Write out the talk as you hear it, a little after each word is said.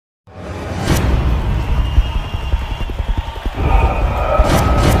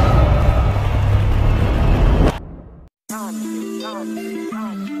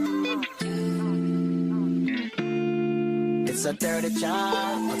a dirty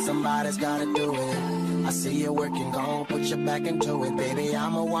job, but somebody's gotta do it. I see you working, gon' put your back into it. Baby,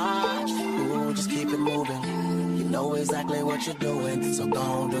 I'ma watch, ooh, just keep it moving. You know exactly what you're doing, so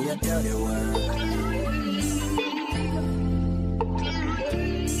gon' do your dirty work.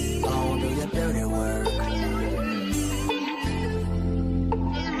 Gon' do your dirty work.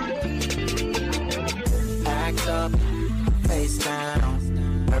 Act up, face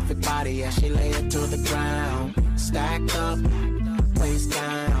down, perfect body as she lay it to the ground. Stack up, face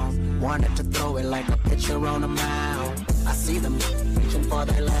down, wanted to throw it like a pitcher on a mound. I see them reaching for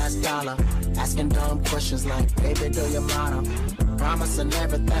their last dollar, asking dumb questions like, baby, do you model? Promising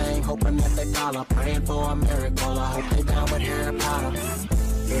everything, hoping that they follow, praying for a miracle. I hope they down with Harry Potter.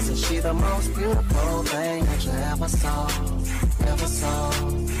 Isn't she the most beautiful thing that you ever saw, ever saw?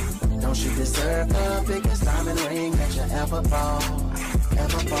 Don't she deserve the biggest diamond ring that you ever bought,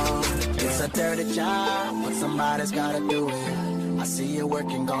 ever bought? It's a dirty job, but somebody's gotta do it. I see you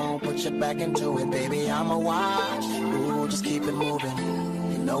working, gon' put your back into it. Baby, I'ma watch, ooh, just keep it moving.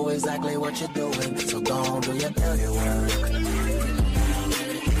 You know exactly what you're doing, so gon' do your dirty work.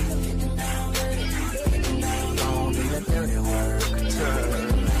 Gon' do your dirty work.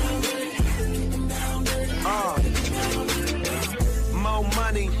 More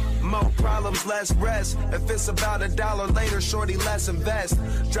money, more problems, less rest. If it's about $1 later, shorty, less invest.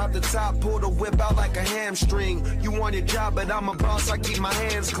 Drop the top, pull the whip out like a hamstring. You want your job, but I'm a boss, I keep my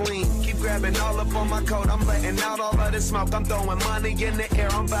hands clean. Keep grabbing all up on my coat, I'm letting out all of this smoke. I'm throwing money in the air,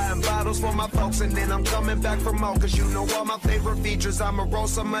 I'm buying bottles for my folks, and then I'm coming back for more. Cause you know all my favorite features, I'ma roll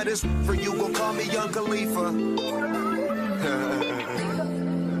some of this for you. Go call me Young Khalifa.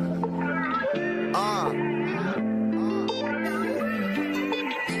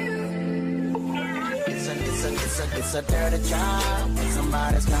 It's a dirty job, but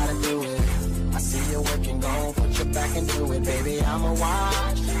somebody's gotta do it. I see you working, gon' put your back into it. Baby, I'ma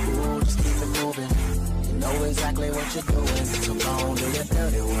watch, ooh, just keep it moving. You know exactly what you're doing, so gon' do your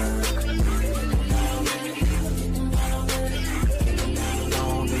dirty work.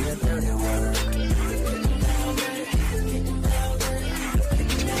 Gon' do your dirty work.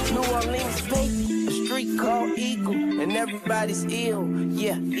 New Orleans fake, a street called Eagle, and everybody's ill,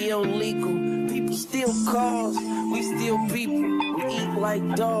 yeah, illegal. People steal cars, we steal people. We eat like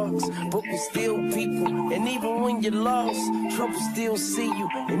dogs, but we still people. And even when you're lost, trouble still see you.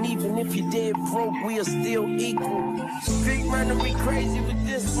 And even if you're dead broke, we are still equal. Street running me crazy with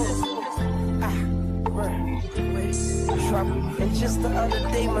this one. Trouble. And just the other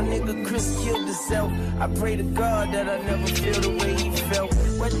day, my nigga Chris killed himself. I pray to God that I never feel the way he felt.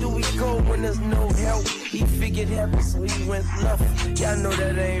 Where do we go when there's no help? He figured heaven, so he went left. Y'all know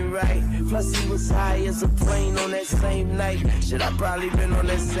that ain't right. Plus he was high as a plane on that same night. Should I probably been on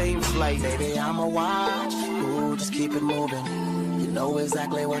that same flight? Baby, I'ma watch, ooh, just keep it moving. You know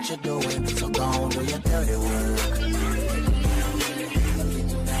exactly what you're doing, so gon' do your dirty work.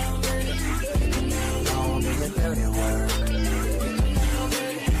 Gon' do your dirty work.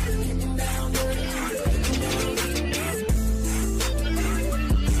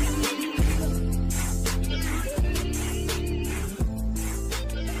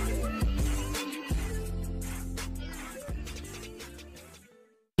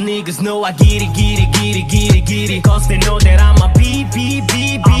 Niggas know I get it, cause they know that I'm a beast.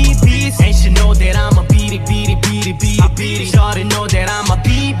 And she know that I'm a beat it. Shorty know that I'm a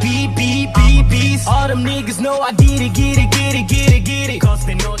beast. All them niggas know I get it, cause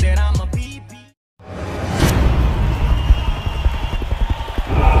they know that I'm a beast.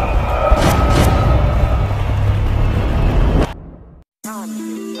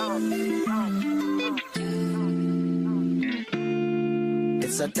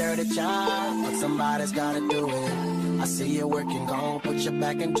 It's a dirty job, but somebody's gotta do it. I see you working, gon' put your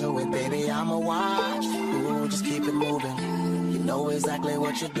back into it. Baby, I'ma watch, ooh, just keep it moving. You know exactly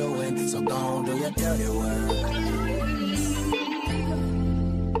what you're doing, so gon' do your dirty work.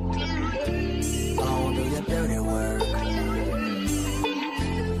 Gon' do your dirty work.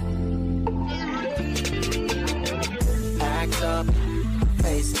 Act up,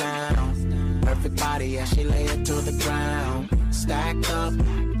 face down, perfect body as she lay it to the ground. Stack up,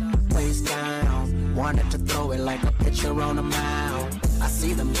 face down, wanted to throw it like a pitcher on a mound. I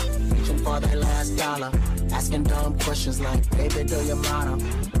see them reaching for their last dollar, asking dumb questions like, baby, do you model?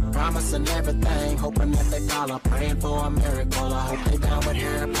 Promising everything, hoping that they follow, praying for a miracle. I hope they down with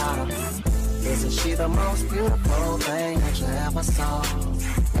Harry Potter. Isn't she the most beautiful thing that you ever saw,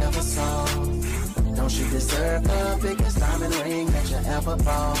 ever saw? Don't she deserve the biggest diamond ring that you ever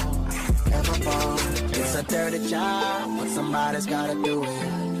bought, ever bought? It's a dirty job, but somebody's gotta do it.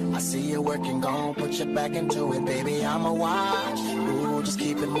 I see you working, gon' put your back into it, baby. I'ma watch. Ooh, just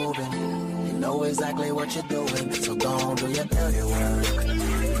keep it moving. You know exactly what you're doing, so gon' do your dirty work.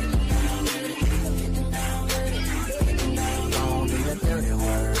 Gon' do your dirty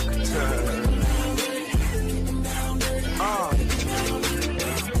work.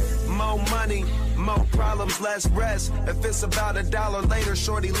 More money, more problems, less rest. If it's about $1 later,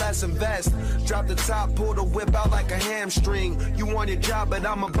 shorty, let's invest. Drop the top, pull the whip out like a hamstring. You want your job, but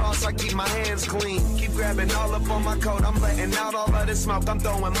I'm a boss, I keep my hands clean. Keep grabbing all up on my coat, I'm letting out all of this smoke. I'm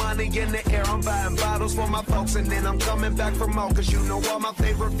throwing money in the air, I'm buying bottles for my folks, and then I'm coming back for more. Cause you know all my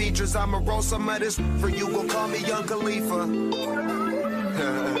favorite features, I'ma roll some of this for you. Go call me Young Khalifa.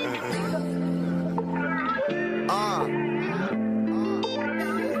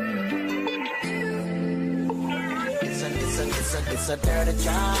 It's a dirty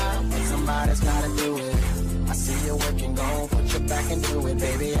job, but somebody's gotta do it. I see you working, gon' put your back into it,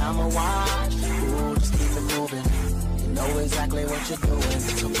 baby. I'ma watch. Ooh, just keep it moving. You know exactly what you're doing,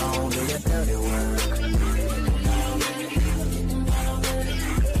 so gon' do your dirty work.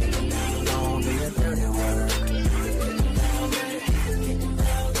 Gon' do your dirty work.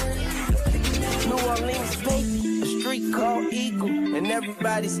 New Orleans, baby, a street called Eagle, and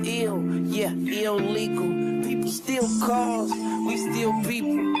everybody's ill, yeah, illegal. People steal cars, we still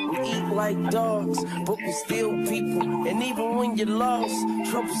people. We eat like dogs, but we still people. And even when you're lost,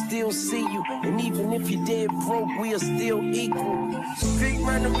 trouble still see you. And even if you're dead broke, we are still equal. Street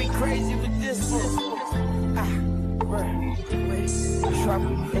running me crazy with this one.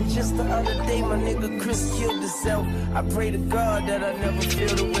 Trouble. And just the other day, my nigga Chris killed himself. I pray to God that I never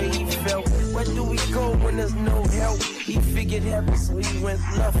feel the way he felt. Where do we go when there's no help? He figured heaven, so he went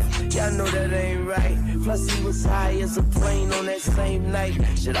left. Y'all know that ain't right. Plus he was high as a plane on that same night.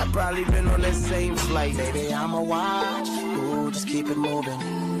 Should I probably been on that same flight? Baby, I'ma watch. Ooh, just keep it moving.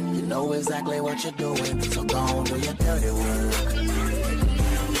 You know exactly what you're doing, so gon' do your dirty work.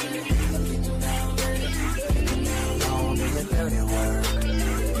 Gon' do your dirty work.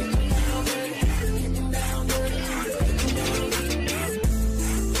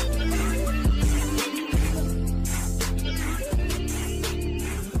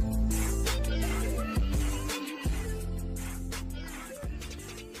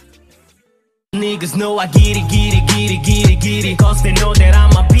 Niggas know I get it, cause they know that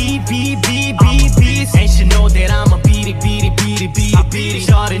I'm a beast. And she know that I'm a beat it.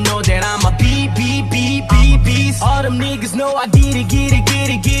 Shawty know that I'm a beast. All them niggas know I get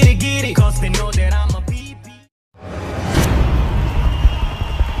it, cause they know that I'm a beast.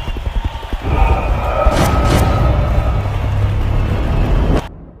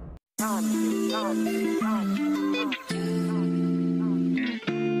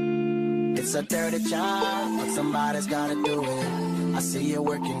 It's a dirty job, but somebody's gotta do it. I see you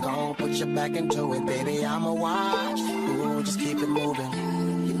working, gon' put your back into it, baby. I'ma watch. Ooh, just keep it moving.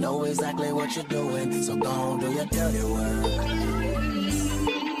 You know exactly what you're doing, so gon' do your dirty work.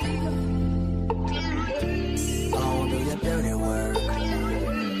 Gon' do your dirty work.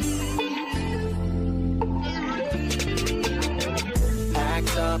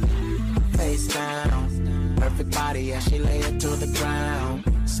 Act up, face down. Perfect body as she lay it to the ground.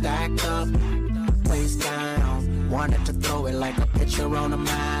 Stacked up, face down. Wanted to throw it like a pitcher on a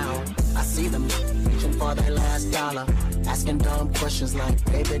mound. I see them reaching for their last dollar, asking dumb questions like,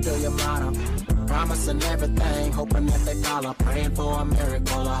 baby, do you model? Promising everything, hoping that they follow. Praying for a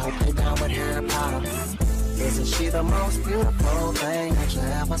miracle, I hope they down with Harry Potter. Isn't she the most beautiful thing that you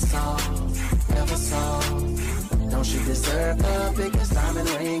ever saw? Ever saw? Don't she deserve the biggest diamond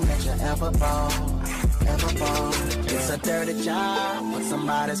ring that you ever bought? Ever bought? It's a dirty job, but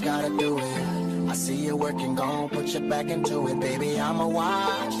somebody's gotta do it. I see you working, gon' put your back into it, baby. I'ma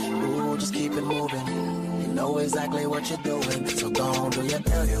watch. Ooh, just keep it moving. You know exactly what you're doing, so gon' do your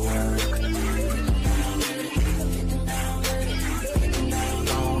dirty work.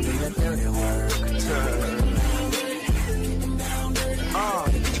 Gon' do your dirty work.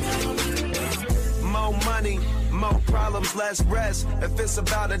 More money, more problems, less rest. If it's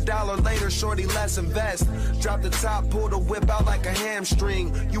about $1 later, shorty, let's invest. Drop the top, pull the whip out like a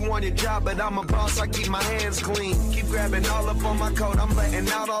hamstring. You want your job, but I'm a boss, I keep my hands clean. Keep grabbing all up on my coat, I'm letting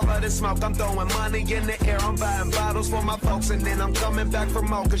out all of this smoke. I'm throwing money in the air, I'm buying bottles for my folks, and then I'm coming back for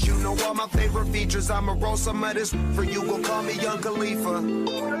more. Cause you know all my favorite features, I'ma roll some of this for you. Go call me Young Khalifa.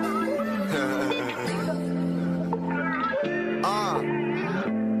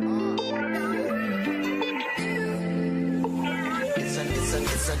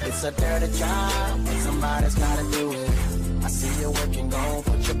 It's a dirty job, but somebody's gotta do it. I see you working, gon'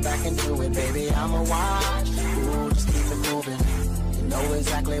 put your back into it, baby. I'ma watch. Ooh, just keep it moving. You know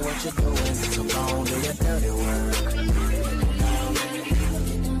exactly what you're doing, so go do your dirty work.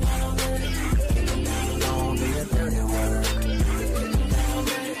 Go do your dirty work.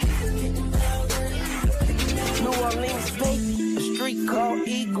 New Orleans fake, a street called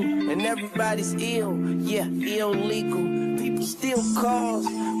Eagle, and everybody's ill, yeah, illegal. People steal cars,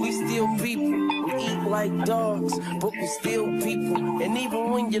 we steal people. We eat like dogs, but we still people. And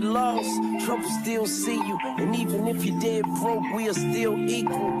even when you're lost, trouble still see you. And even if you're dead broke, we are still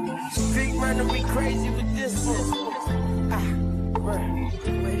equal. Street running me crazy with this one.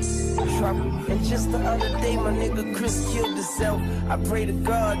 Trouble. And just the other day, my nigga Chris killed himself. I pray to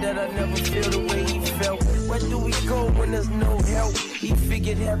God that I never feel the way he felt. Where do we go when there's no help? He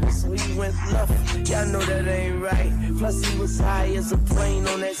figured heaven, so he went left. Y'all know that ain't right. Plus he was high as a plane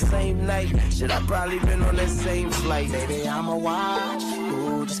on that same night. Should I probably been on that same flight? Baby, I'ma watch.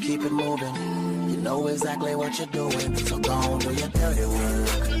 Ooh, just keep it moving. You know exactly what you're doing, so go on, do your dirty work.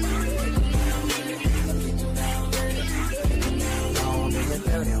 Go on, do your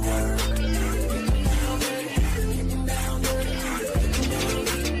dirty work.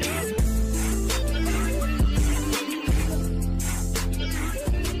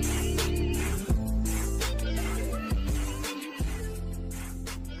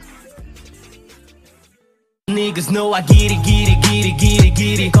 Niggas know I get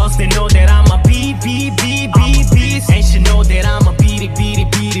it, cause they know that I'm a beast. And she know that I'm a beat it.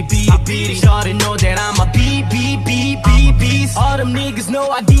 Shorty know that I'm a beast. All them niggas know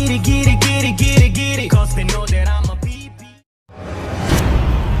I get it, cause they know that I'm a beast.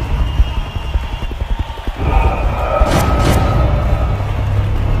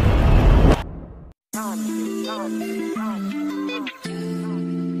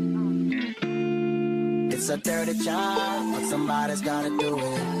 It's a dirty job, but somebody's gotta do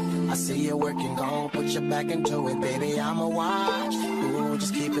it. I see you working, gon' put your back into it. Baby, I'ma watch. Ooh,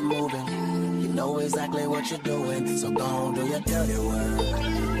 just keep it moving. You know exactly what you're doing, so gon' do your dirty work.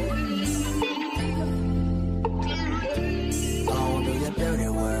 Gon' do your dirty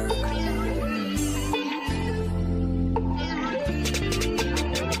work.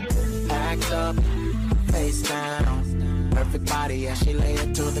 Act up, face down. Perfect body as she lay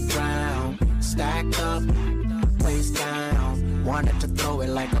it to the ground. Stacked up, waist down. Wanted to throw it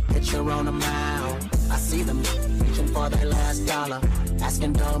like a pitcher on a mound. I see them reaching for their last dollar,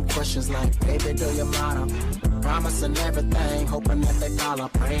 asking dumb questions like, baby, do you model? Promising everything, hoping that they follow.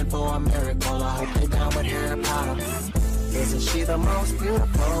 Praying for a miracle, I hope they down with Harry Potter. Isn't she the most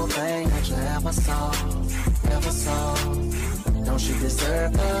beautiful thing that you ever saw? Ever saw? Don't she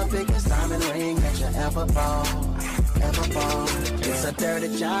deserve the biggest diamond ring that you ever bought? Ever bought? It's a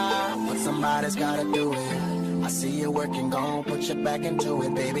dirty job, but somebody's gotta do it. I see you working, gon' put your back into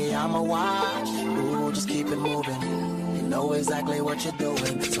it. Baby, I'ma watch. Ooh, just keep it moving. You know exactly what you're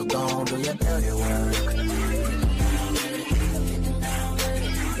doing, so gon' do your dirty work.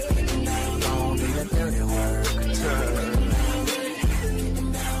 Gon' do your dirty work.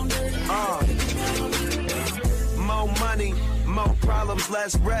 More money, more problems,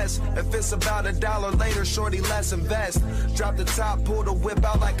 less rest. If it's about $1 later, shorty, less invest. Drop the top, pull the whip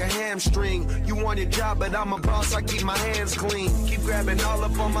out like a hamstring. You want your job, but I'm a boss, I keep my hands clean. Keep grabbing all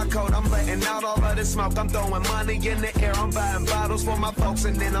up on my coat, I'm letting out all of this smoke. I'm throwing money in the air, I'm buying bottles for my folks.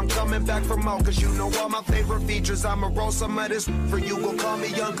 And then I'm coming back for more, cause you know all my favorite features. I'ma roll some of this for you, gon' call me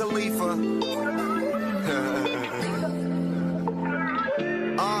Young Khalifa.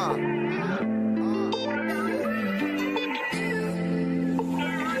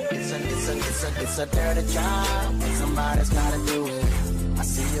 It's a dirty job, but somebody's gotta do it. I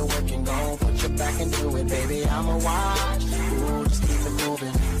see you working, gon' put your back into it. Baby, I'ma watch. Ooh, just keep it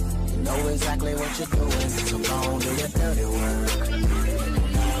moving. You know exactly what you're doing, so gon' do your dirty work.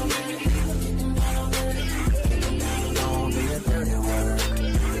 Gon' do your dirty work.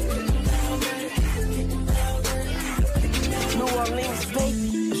 New Orleans fake,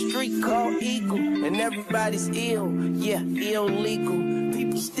 a street called Eagle, and everybody's ill, yeah, illegal.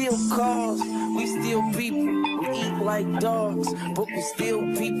 People steal cars, we steal people. We eat like dogs, but we still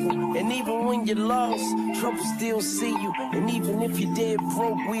people. And even when you're lost, trouble still see you. And even if you're dead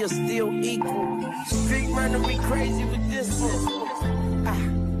broke, we are still equal. Street running me crazy with this one.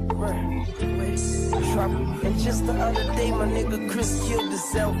 Trouble. And just the other day, my nigga Chris killed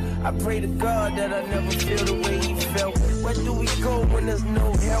himself. I pray to God that I never feel the way he felt. Where do we go when there's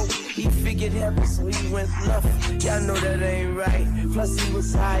no help? He figured heaven, so he went left. Y'all know that ain't right. Plus he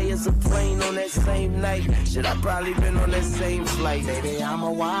was high as a plane on that same night. Should I probably been on that same flight? Baby, I'ma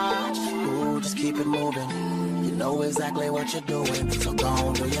watch. Ooh, just keep it moving. You know exactly what you're doing, so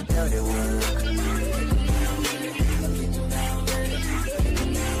gon' do your dirty work.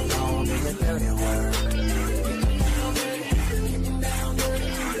 dirty work.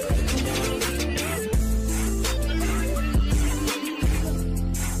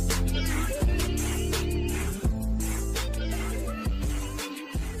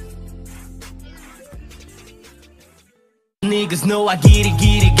 Niggas know I get it,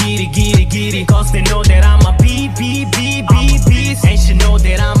 get it, get it, get it, get it. Cause they know that I'm a beast. And she know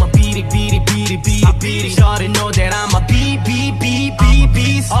that I'm a beat it, beat it, beat it, beat it, beat it. Shawty know that I'm a beast.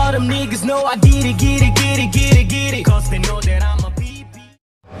 All them niggas know I get it, get it, get it, get it, get it. Cause they know that I'm a beat.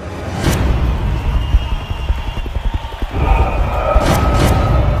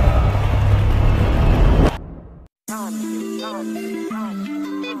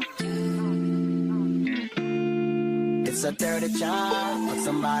 It's a dirty job, but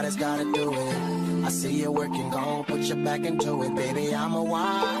somebody's gotta do it. I see you working, gon' put your back into it. Baby, I'ma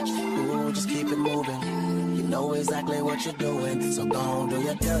watch, ooh, just keep it moving. You know exactly what you're doing, so gon' do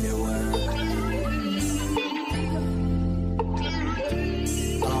your dirty work.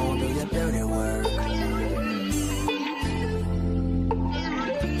 Gon' do your dirty work.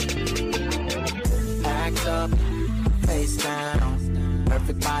 Act up, face down,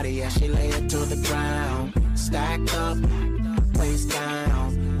 perfect body as she lay it to the ground. Stacked up, face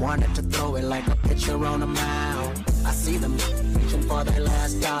down, wanted to throw it like a pitcher on a mound. I see them reaching for their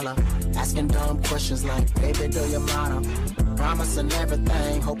last dollar, asking dumb questions like, baby, do you model? Promising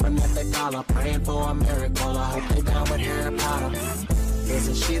everything, hoping that they follow, praying for a miracle. I hope they down with Harry Potter.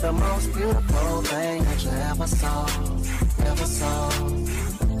 Isn't she the most beautiful thing that you ever saw, ever saw?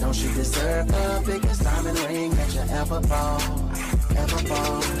 Don't she deserve the biggest diamond ring that you ever bought, ever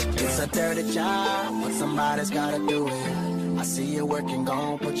bought? It's a dirty job, but somebody's gotta do it. I see you working,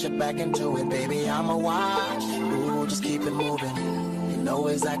 gon' put your back into it. Baby, I'ma watch, ooh, just keep it moving. You know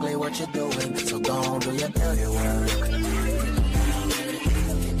exactly what you're doing, so gon' do your dirty work.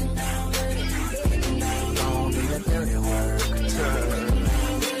 Gon' do your dirty work.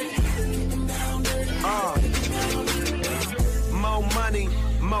 More money,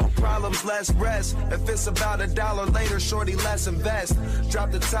 more problems, less rest. If it's about $1 later, shorty, let's invest.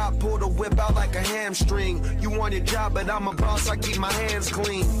 Drop the top, pull the whip out like a hamstring. You want your job, but I'm a boss, I keep my hands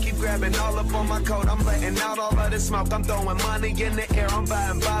clean. Keep grabbing all up on my coat, I'm letting out all of this smoke. I'm throwing money in the air, I'm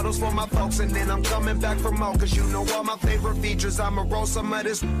buying bottles for my folks, and then I'm coming back for more. Cause you know all my favorite features, I'ma roll some of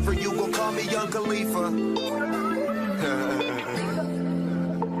this for you. Go call me Young Khalifa.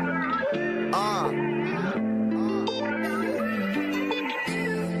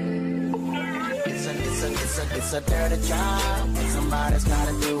 It's a dirty job, but somebody's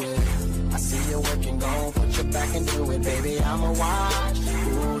gotta do it. I see you working, gon' put your back into it. Baby, I'ma watch,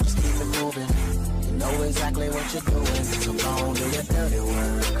 ooh, just keep it moving. You know exactly what you're doing, so gon' do your dirty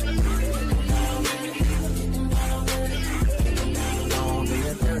work. Gon' do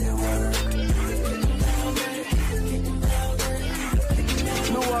your dirty work.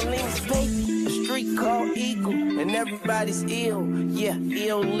 New Orleans fake, a street called Eagle, and everybody's ill, yeah,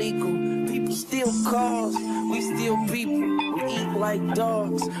 illegal. People steal cars, we still people. We eat like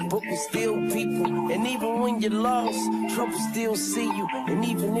dogs, but we still people. And even when you're lost, trouble still see you. And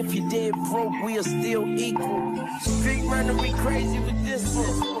even if you're dead broke, we are still equal. Street running me crazy with this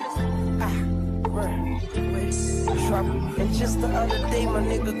one. And just the other day, my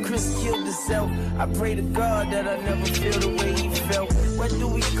nigga Chris killed himself. I pray to God that I never feel the way he felt. Where do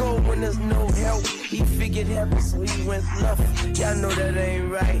we go when there's no help? He figured heaven, so he went left. Y'all know that ain't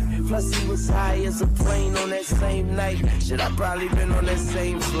right. Plus he was high as a plane on that same night. Should I probably been on that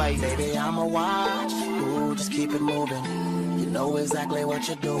same flight? Baby, I'ma watch, ooh, just keep it moving. You know exactly what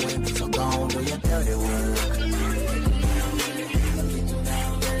you're doing, so gon' do your dirty work.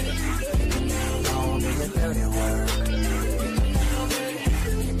 Gon' do your dirty work.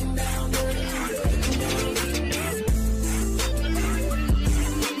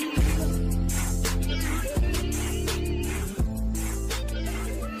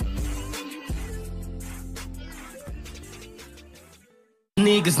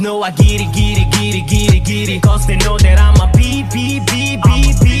 Niggas know I get it, get it, get it, get it, get it. Cause they know that I'm a beast.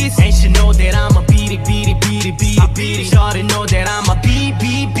 And she know that I'm a beat it, beat it, beat it, beat it, beat it. Shawty know that I'm a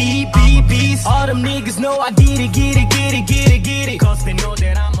beast. All them niggas know I get it, get it, get it, get it, get it. Cause they know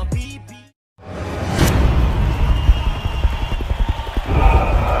that I'm a beast.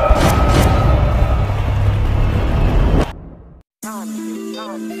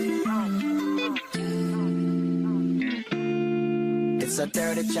 It's a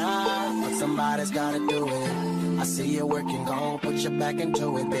dirty job, but somebody's gotta do it. I see you working, gon' put your back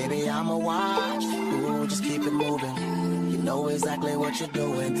into it. Baby, I'ma watch, ooh, just keep it moving. You know exactly what you're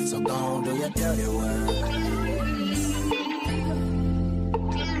doing, so gon' do your dirty work.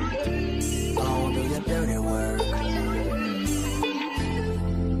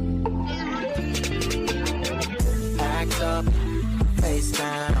 Backed up, face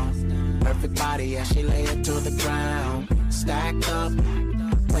down. Perfect body, yeah, she lay it to the ground. Stacked up,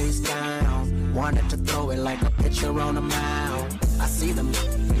 waist down. Wanted to throw it like a pitcher on a mound. I see them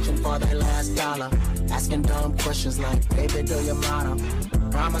reaching for their last dollar, asking dumb questions like, baby, do you model?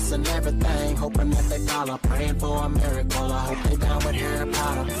 Promising everything, hoping that they follow. Praying for a miracle, I hope they down with Harry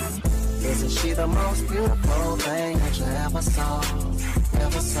Potter. Isn't she the most beautiful thing that you ever saw?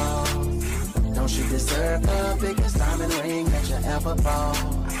 Ever saw? Don't she deserve the biggest diamond ring that you ever bought?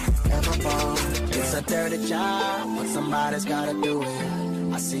 Ever bought? It's a dirty job, but somebody's gotta do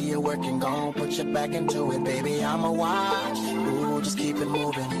it. I see you working, gon' put your back into it. Baby, I'ma watch. Ooh, just keep it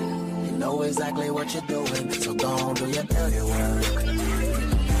moving. You know exactly what you're doing, so gon' do your dirty work.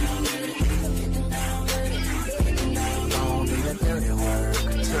 Gon' do your dirty work.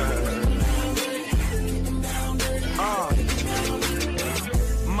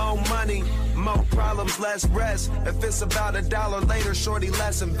 More money, more problems, less rest. If it's about $1 later, shorty,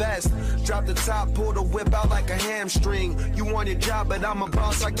 let's invest. Drop the top, pull the whip out like a hamstring. You want your job, but I'm a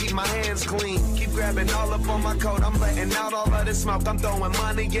boss, I keep my hands clean. Keep grabbing all up on my coat, I'm letting out all of this smoke. I'm throwing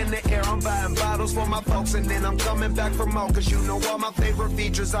money in the air, I'm buying bottles for my folks. And then I'm coming back for more, cause you know all my favorite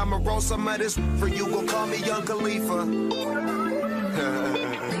features. I'ma roll some of this for you, gon' call me Young Khalifa.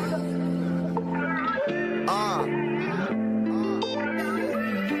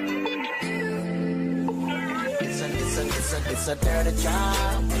 It's a dirty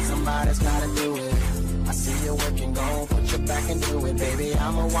job, but somebody's gotta do it. I see you working, gon' put your back into it. Baby,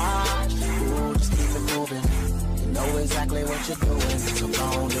 I'ma watch. Ooh, just keep it moving. You know exactly what you're doing, so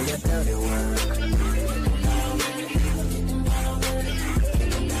gon' do your dirty work.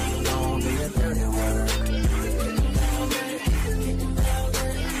 Gon' do your dirty work.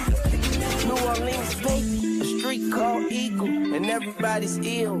 New Orleans, baby, a street called Eagle, and everybody's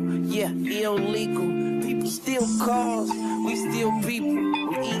ill, yeah, illegal. People steal cars, we still people.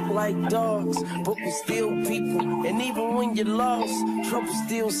 We eat like dogs, but we still people. And even when you're lost, trouble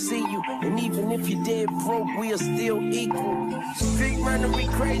still see you. And even if you're dead broke, we are still equal. Street running me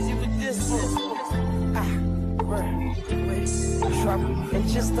crazy with this one. Trouble. And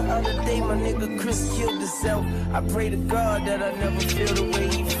just the other day, my nigga Chris killed himself. I pray to God that I never feel the way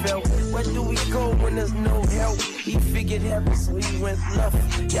he felt. Where do we go when there's no help? He figured heaven, so he went left.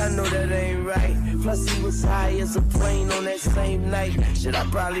 Y'all know that ain't right. Plus he was high as a plane on that same night. Should I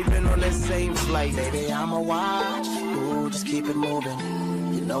probably been on that same flight? Baby, I'ma watch. Ooh, just keep it moving.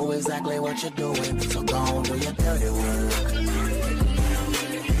 You know exactly what you're doing, so gon' do your dirty work.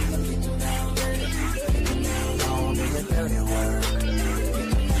 Gon' do your dirty work.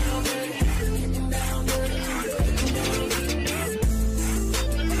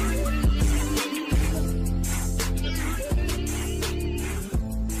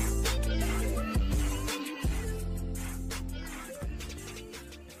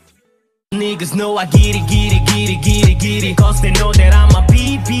 Niggas know I get it, cause they know that I'm a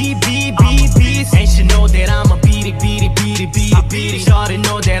beast. And she know that I'm a beat it. Shorty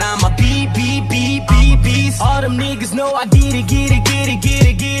know that I'm a beast. All them niggas know I get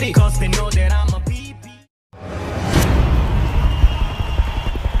it, cause they know that I'm a beast.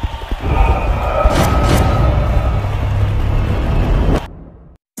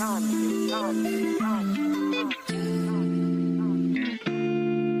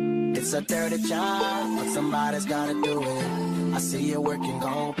 It's a dirty job, but somebody's gotta do it. I see you working,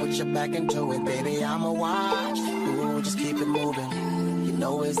 gon' put your back into it. Baby, I'ma watch. Ooh, just keep it moving. You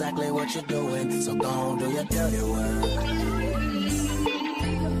know exactly what you're doing, so gon' do your dirty work.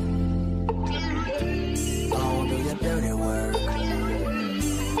 Gon' do your dirty work.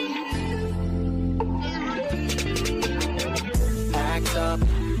 Backed up,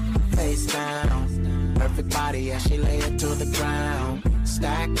 face down. Perfect body, yeah, she lay it to the ground.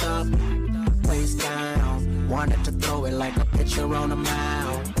 Stacked up, waist down. Wanted to throw it like a pitcher on a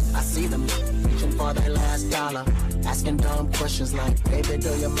mound. I see them reaching for their last dollar, asking dumb questions like, baby, do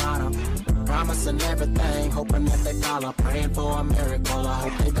you model? Promising everything, hoping that they follow. Praying for a miracle, I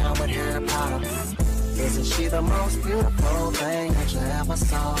hope they down with Harry Potter. Isn't she the most beautiful thing that you ever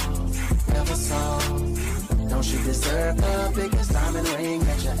saw? Ever saw? Don't she deserve the biggest diamond ring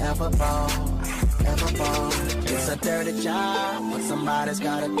that you ever bought? Ever bought? It's a dirty job, but somebody's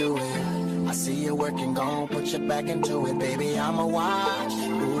gotta do it. I see you working, gon' put your back into it. Baby, I'ma watch.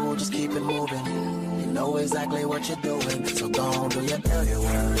 Ooh, just keep it moving. You know exactly what you're doing, so gon' do your dirty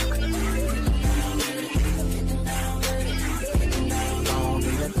work. Gon'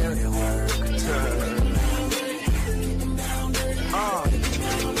 do your dirty work.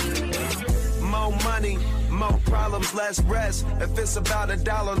 More money, more More problems, less rest. If it's about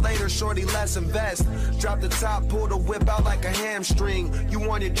 $1 later, shorty, less invest. Drop the top, pull the whip out like a hamstring. You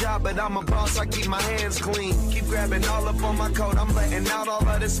want your job, but I'm a boss, I keep my hands clean. Keep grabbing all up on my coat, I'm letting out all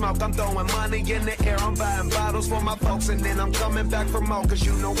of this smoke. I'm throwing money in the air, I'm buying bottles for my folks, and then I'm coming back for more. Cause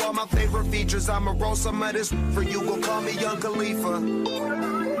you know all my favorite features, I'ma roll some of this for you. Go call me Young Khalifa.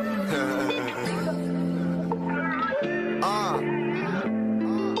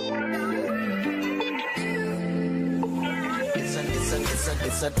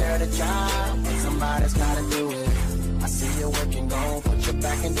 It's a dirty job, but somebody's gotta do it. I see you working, gon' put your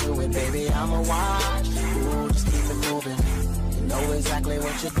back into it. Baby, I'ma watch, ooh, just keep it moving. You know exactly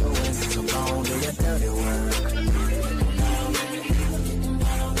what you're doing, so gon' do your dirty work.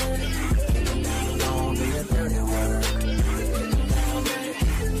 Gon' do your dirty work.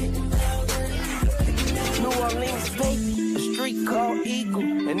 New Orleans fake, a street called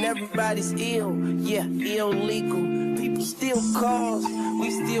Eagle, and everybody's ill, yeah, illegal. People steal cars, we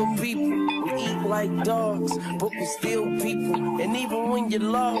still people. We eat like dogs, but we still people. And even when you're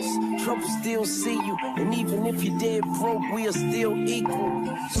lost, trouble still see you. And even if you're dead broke, we are still equal.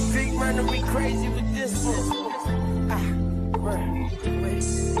 Street running me crazy with this one.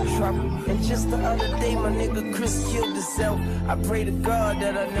 Trouble. And just the other day, my nigga Chris killed himself. I pray to God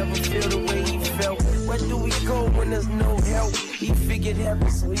that I never feel the way he felt. Where do we go when there's no help? He figured heaven,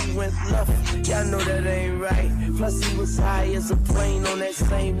 so he went left. Y'all know that ain't right. Plus he was high as a plane on that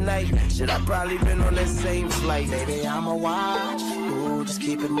same night. Should I probably been on that same flight? Baby, I'ma watch, ooh, just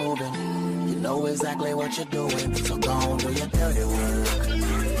keep it moving. You know exactly what you're doing, so gon' do your dirty work.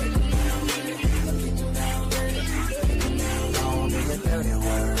 Gon' do your dirty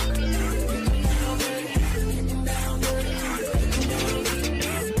work.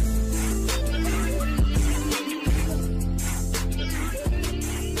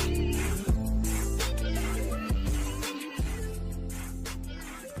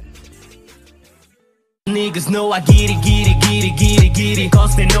 Niggas know I get it.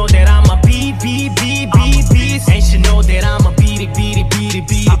 Cause they know that I'm a beast. And she know that I'm a beat it.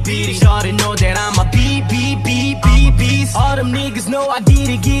 Shawty know that I'm a beast. All them niggas know I get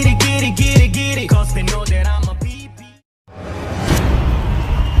it. Cause they know that I'm a beast.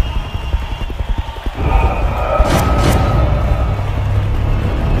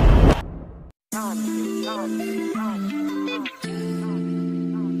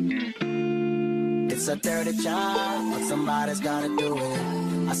 It's a dirty job, but somebody's gotta do it.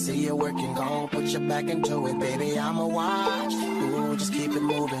 I see you working, gon' put your back into it. Baby, I'ma watch, ooh, just keep it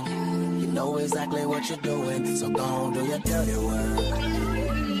moving. You know exactly what you're doing, so gon' do your dirty work.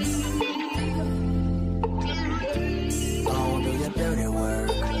 Gon' do your dirty work.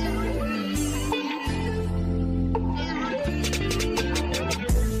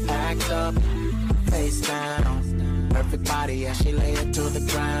 Act up, face down. Perfect body as she lay it to the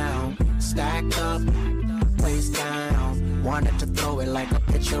ground. Stacked up, waist down. Wanted to throw it like a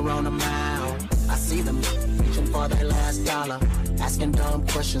pitcher on a mound. I see them reaching for their last dollar, asking dumb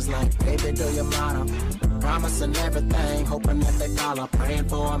questions like, baby, do you model? Promising everything, hoping that they follow. Praying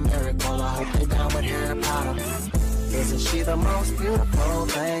for a miracle, I hope they down with Harry Potter. Isn't she the most beautiful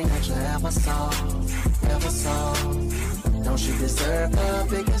thing that you ever saw? Don't she deserve the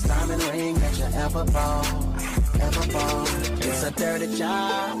biggest diamond ring that you ever bought? It's a dirty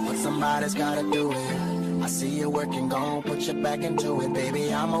job, but somebody's gotta do it. I see you working, gon' put your back into it.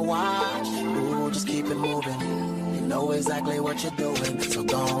 Baby, I'ma watch, ooh, just keep it moving. You know exactly what you're doing, so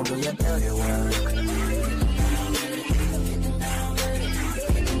gon' do your dirty work.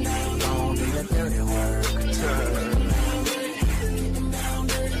 Gon' do your dirty work.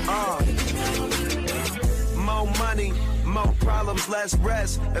 More money, more problems, less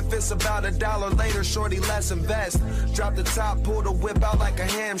rest. If it's about $1 later, shorty, less invest. Drop the top, pull the whip out like a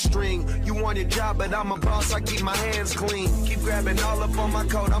hamstring. You want your job, but I'm a boss, I keep my hands clean. Keep grabbing all up on my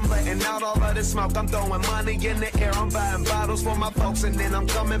coat, I'm letting out all of this smoke. I'm throwing money in the air, I'm buying bottles for my folks, and then I'm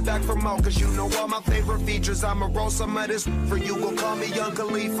coming back for more. Cause you know all my favorite features, I'ma roll some of this for you. Go call me Young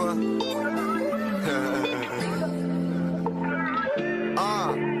Khalifa.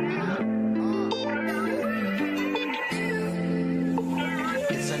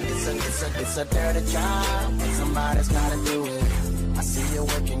 It's a dirty job, but somebody's gotta do it. I see you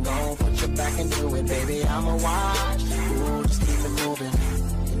working, gon' put your back into it. Baby, I'ma watch, ooh, just keep it moving.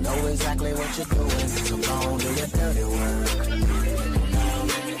 You know exactly what you're doing, so gon' do your dirty work.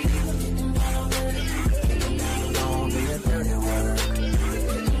 Gon' do your dirty work.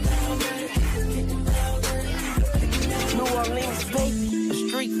 New Orleans fake, a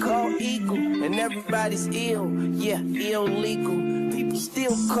street called Eagle, and everybody's ill, yeah, illegal. People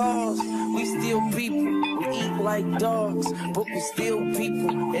steal cars, we steal people. We eat like dogs, but we still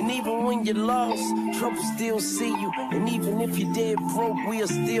people. And even when you're lost, trouble still see you. And even if you're dead broke, we are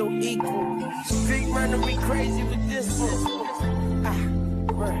still equal. Street running me crazy with this one.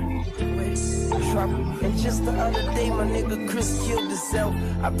 Trouble. And just the other day, my nigga Chris killed himself.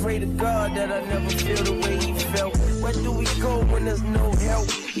 I pray to God that I never feel the way he felt. Where do we go when there's no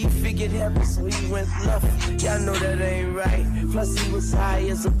help? He figured heaven, so he went left. Y'all know that ain't right. Plus he was high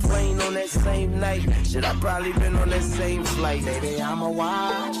as a plane on that same night. Should I probably been on that same flight? Baby, I'ma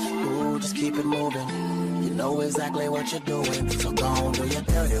watch. Ooh, just keep it moving. You know exactly what you're doing, so go on, do your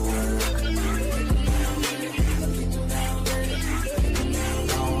dirty work.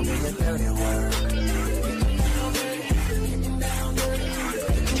 Go on, do your dirty work.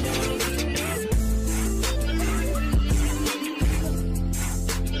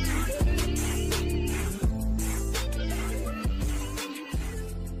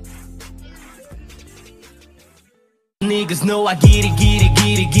 Niggas know I get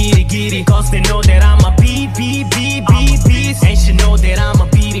it, cause they know that I'm a beast. And she know that I'm a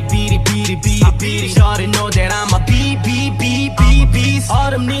beat it. Shorty know that I'm a beast. All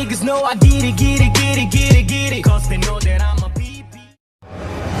them niggas know I get it, cause they know that I'm a beast.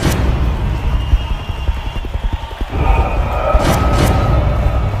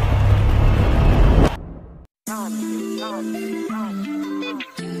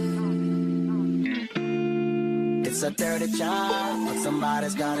 It's a dirty job, but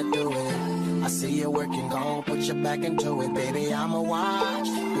somebody's gotta do it. I see you working, gon' put your back into it. Baby, I'ma watch.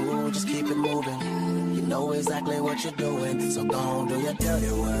 Ooh, just keep it moving. You know exactly what you're doing, so gon' do your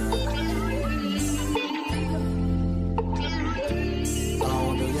dirty work.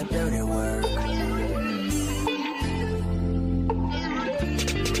 Gon' do your dirty work.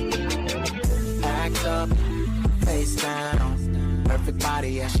 Act up, face down. Perfect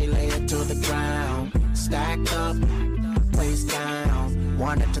body as she lay it to the ground. Stacked up, face down.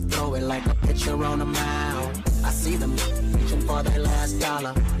 Wanted to throw it like a pitcher on a mound. I see them reaching for their last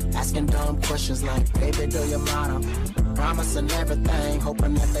dollar, asking dumb questions like, baby, do you model? Promising everything,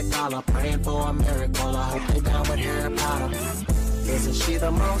 hoping that they follow. Praying for a miracle, I hope they down with Harry Potter. Isn't she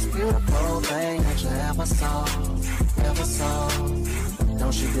the most beautiful thing that you ever saw? Ever saw?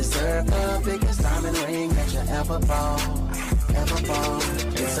 Don't she deserve the biggest diamond ring that you ever bought? Ever bought?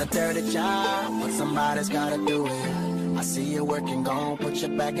 It's a dirty job, but somebody's gotta do it. I see you working, gon' put your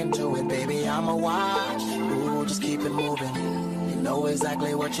back into it. Baby, I'ma watch. Ooh, just keep it moving. You know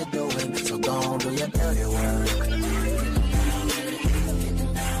exactly what you're doing, so gon' do your dirty work.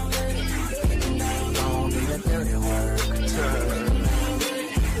 Gon' do your dirty work.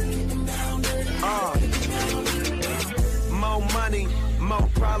 More money, more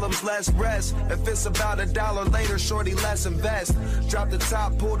problems, less rest. If it's about $1 later, shorty, let's invest. Drop the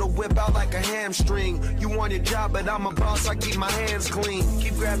top, pull the whip out like a hamstring. You want your job, but I'm a boss, I keep my hands clean.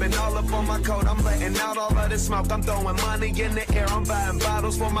 Keep grabbing all up on my coat, I'm letting out all of this smoke. I'm throwing money in the air, I'm buying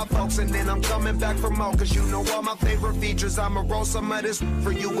bottles for my folks. And then I'm coming back for more, cause you know all my favorite features. I'ma roll some of this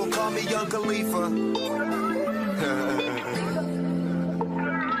for you, go call me Young Khalifa.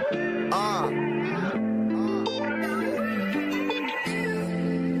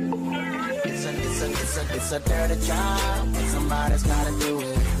 It's a dirty job, but somebody's gotta do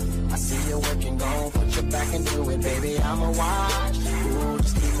it. I see you working, gon' put your back into it. Baby, I'ma watch. Ooh,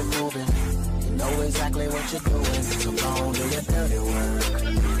 just keep it moving. You know exactly what you're doing, so gon' do your dirty work.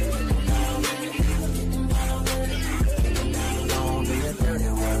 Gon' do your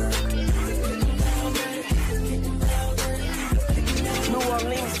dirty work. New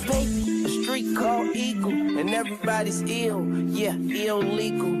Orleans, baby, a street called Eagle, and everybody's ill, yeah,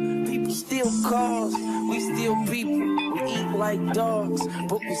 illegal. People steal cars, we still people. We eat like dogs,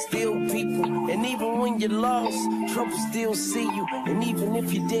 but we still people. And even when you're lost, trouble still see you. And even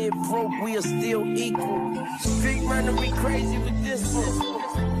if you're dead broke, we are still equal. Street running me crazy with this one.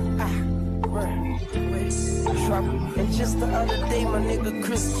 Trouble. And just the other day, my nigga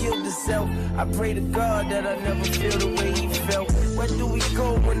Chris killed himself. I pray to God that I never feel the way he felt. Where do we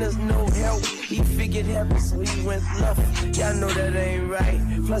go when there's no help? He figured heaven, so he went left. Y'all know that ain't right.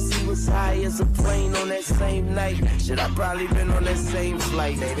 Plus he was high as a plane on that same night. Should I probably been on that same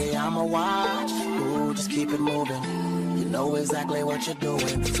flight? Baby, I'ma watch. Ooh, just keep it moving. You know exactly what you're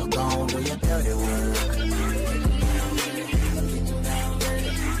doing, so gon' do your dirty work.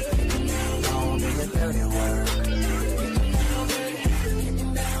 Gon' do your dirty work.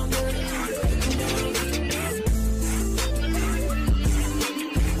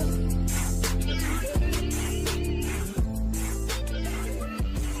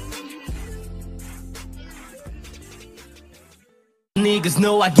 niggas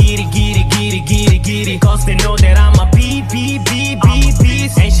know I get it, get it, get it, get it, get it. Cause they know that I'm a beast.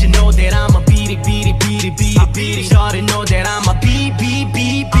 And she know that I'm a beat it, beat it, beat it, beat it, beat it. Shawty know that I'm a beast.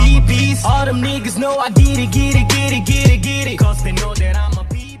 All them niggas know I get it, get it, get it, get it, get it. Cause they know that I'm a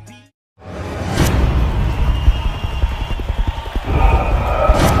beast.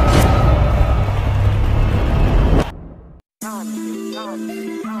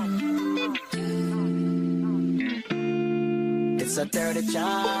 It's a dirty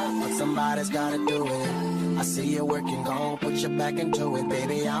job, but somebody's gotta do it. I see you working, gon' put your back into it.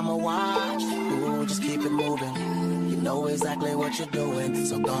 Baby, I'ma watch, ooh, just keep it moving. You know exactly what you're doing,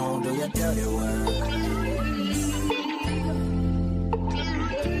 so gon' do your dirty work.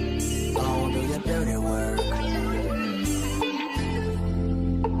 Gon' do your dirty work.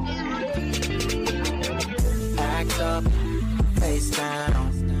 Act up, face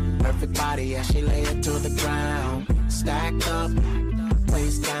down, perfect body as she lay it to the ground. Stacked up,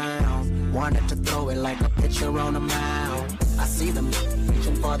 waist down, wanted to throw it like a pitcher on a mound. I see them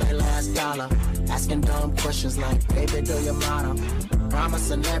reaching for their last dollar, asking dumb questions like, baby, do you model?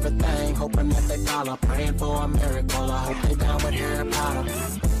 Promising everything, hoping that they follow, praying for a miracle. I hope they down with Harry Potter.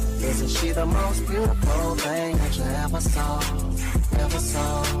 Isn't she the most beautiful thing that you ever saw, ever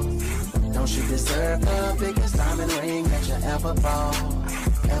saw? Don't she deserve the biggest diamond ring that you ever bought,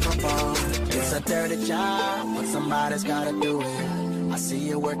 ever bought? It's a dirty job, but somebody's gotta do it. I see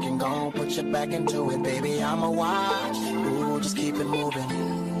you working, gon' put your back into it. Baby, I'ma watch, ooh, just keep it moving.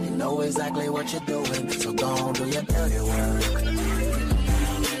 You know exactly what you're doing, so gon' do your dirty work.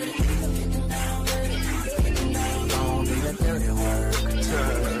 Gon' do your dirty work.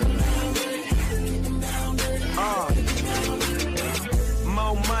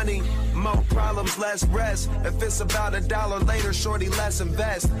 More money, more problems, less rest. If it's about $1 later, shorty, let's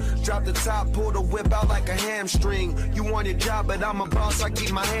invest. Drop the top, pull the whip out like a hamstring. You want your job, but I'm a boss, I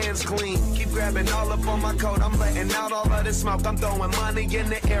keep my hands clean. Keep grabbing all up on my coat, I'm letting out all of this smoke. I'm throwing money in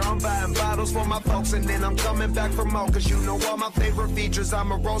the air, I'm buying bottles for my folks. And then I'm coming back for more, cause you know all my favorite features.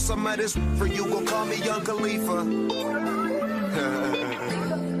 I'ma roll some of this for you, gon' call me Young Khalifa.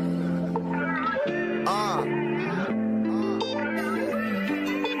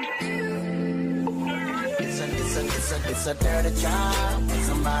 It's a dirty job, but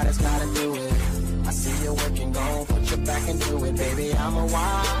somebody's gotta do it. I see you working, gon' put your back into it. Baby, I'ma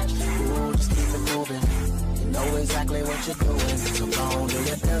watch, ooh, just keep it moving. You know exactly what you're doing, so gon' do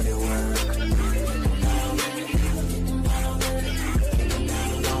your dirty work.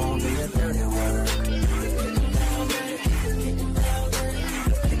 Gon' do your dirty work.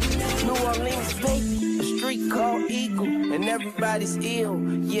 New Orleans fake, a street called Eagle, and everybody's ill,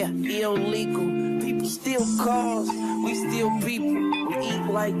 yeah, illegal. People steal cars, we still people. We eat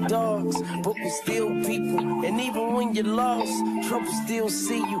like dogs, but we still people. And even when you're lost, trouble still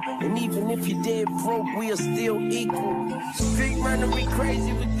see you. And even if you're dead broke, we are still equal. Street running me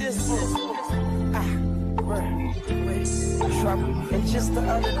crazy with this one. Trouble. And just the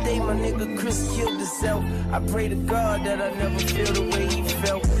other day, my nigga Chris killed himself. I pray to God that I never feel the way he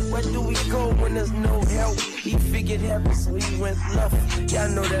felt. Where do we go when there's no help? He figured heaven, so he went left. Y'all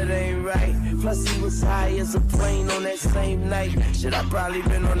know that ain't right. Plus he was high as a plane on that same night. Should I probably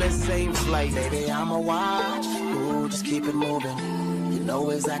been on that same flight? Baby, I'ma watch, ooh, just keep it moving. You know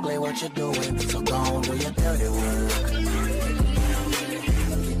exactly what you're doing, so gon' do your dirty work.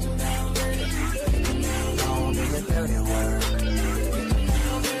 Gon' do your dirty work.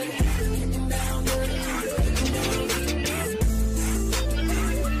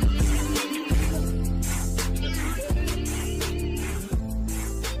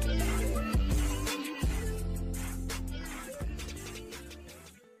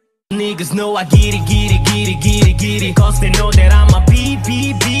 Niggas know I get it, get it, get it, get it, get it. Cause they know that I'm a beast.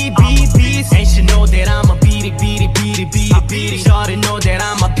 And she know that I'm a beat it, beat it, beat it, beat it, beat it. Shawty know that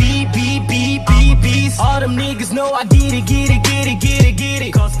I'm a beast. All them niggas know I get it, get it, get it, get it, get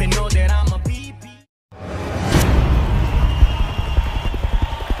it. Cause they know that I'm a beast.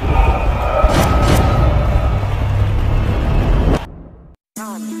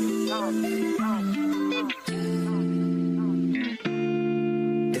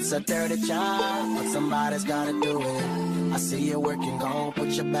 It's a dirty job, but somebody's gotta do it. I see you working, gon' put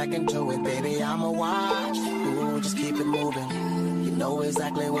your back into it. Baby, I'ma watch, ooh, just keep it moving. You know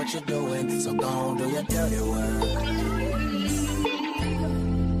exactly what you're doing, so gon' do your dirty work.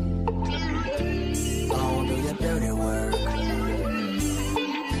 Gon' do your dirty work.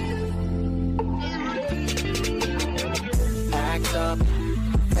 Act up,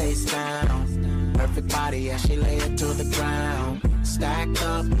 face down, perfect body as she lay it to the ground. Stacked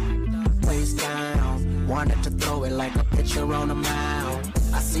up, waist down, Wanted to throw it like a pitcher on a mound.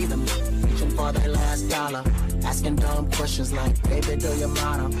 I see them reaching for their last dollar, asking dumb questions like, baby, do you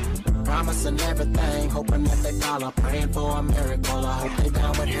mind? Promising everything, hoping that they follow. Praying for a miracle, I hope they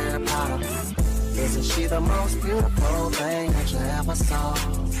down with Harry Potter. Isn't she the most beautiful thing that you ever saw?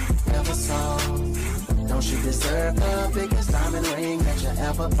 Ever saw? Don't she deserve the biggest diamond ring that you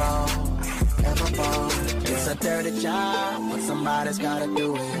ever bought? Ever bought? It's a dirty job, but somebody's gotta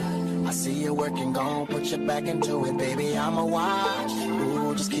do it. I see you working, gon' put your back into it. Baby, I'ma watch.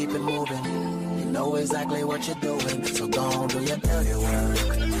 Ooh, just keep it moving. You know exactly what you're doing, so gon' do your dirty work.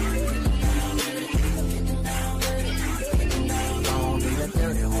 Gon' do your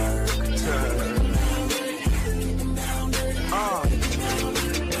dirty work.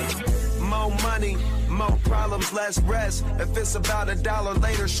 More money, more problems, less rest. If it's about $1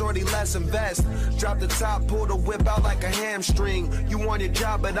 later, shorty, let's invest. Drop the top, pull the whip out like a hamstring. You want your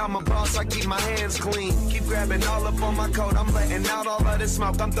job, but I'm a boss, I keep my hands clean. Keep grabbing all up on my coat, I'm letting out all of this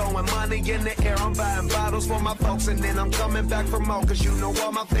smoke. I'm throwing money in the air, I'm buying bottles for my folks, and then I'm coming back for more. Cause you know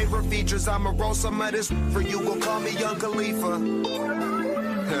all my favorite features, I'ma roll some of this for you. Go call me Young Khalifa.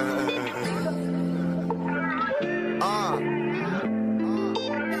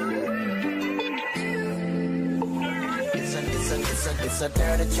 It's a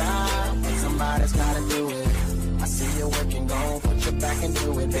dirty job, but somebody's gotta do it. I see you working, gon' put your back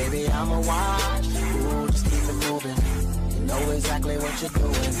into it. Baby, I'ma watch. Ooh, just keep it moving. You know exactly what you're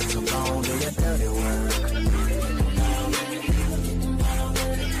doing, so gon' do your dirty work.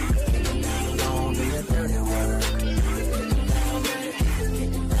 Gon' do your dirty work.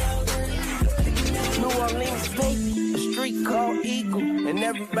 New Orleans fake, a street called Eagle, and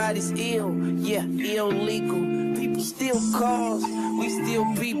everybody's ill, yeah, illegal. People steal cars, we steal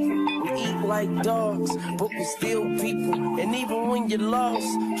people. We eat like dogs, but we still people. And even when you're lost,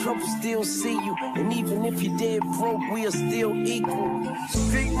 trouble still see you. And even if you're dead broke, we are still equal.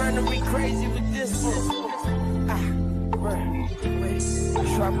 Street running me crazy with this one.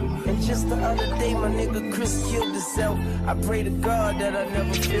 Trouble. And just the other day, my nigga Chris killed himself. I pray to God that I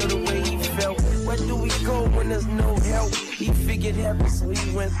never feel the way he felt. Where do we go when there's no help? He figured heaven, so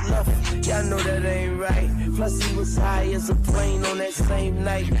he went left. Y'all know that ain't right. Plus he was high as a plane on that same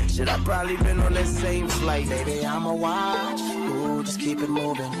night. Should I probably been on that same flight? Baby, I'ma watch. Ooh, just keep it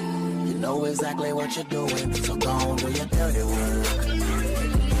moving. You know exactly what you're doing, so gon' do your dirty work.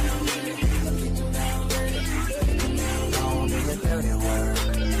 Gon' do your dirty work.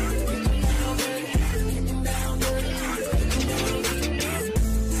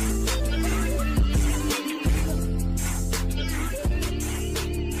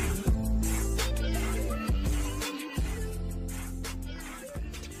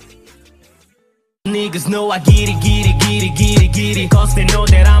 Niggas know I get it, cause they know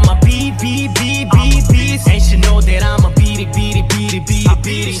that I'm a beast. And she know that I'm a beat it.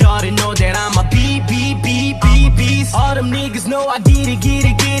 Shorty know that I'm a beast. All them niggas know I get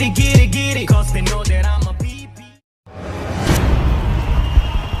it, cause they know that I'm a beast.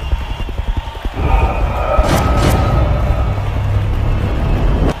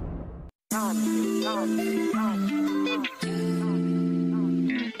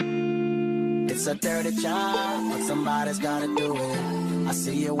 It's a dirty job, but somebody's gotta do it. I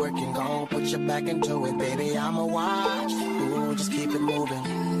see you working, gon' put your back into it. Baby, I'ma watch. Ooh, just keep it moving.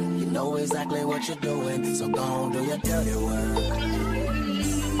 You know exactly what you're doing, so gon' do your dirty work.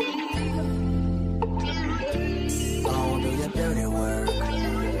 Gon' do your dirty work.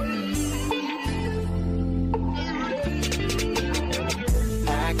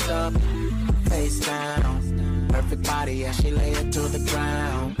 Act up, face down. Perfect body as she lay it to the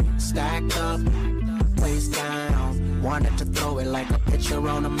ground. Stacked up, waist down. Wanted to throw it like a pitcher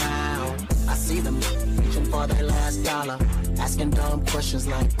on a mound. I see them reaching for their last dollar, asking dumb questions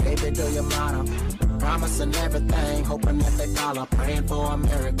like, baby, do you mind? Promising everything, hoping that they follow. Praying for a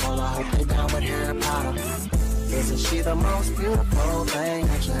miracle, I hope they down with Harry Potter. Isn't she the most beautiful thing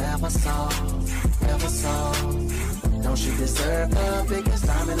that you ever saw? Ever saw? Don't she deserve the biggest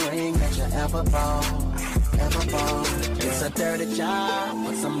diamond ring that you ever bought? Ever bought? It's a dirty job,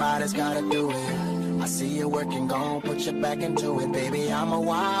 but somebody's gotta do it. I see you working, gon' put your back into it. Baby, I'ma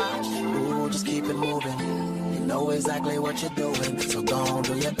watch. Ooh, just keep it moving. You know exactly what you're doing, so gon'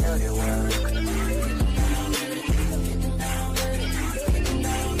 do your dirty work.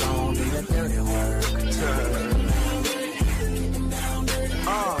 Gon' do your dirty work.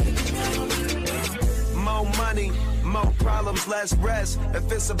 More money, more problems, less rest. If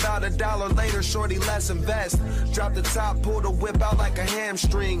it's about $1 later, shorty, let's invest. Drop the top, pull the whip out like a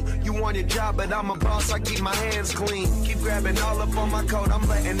hamstring. You want your job, but I'm a boss, I keep my hands clean. Keep grabbing all up on my coat, I'm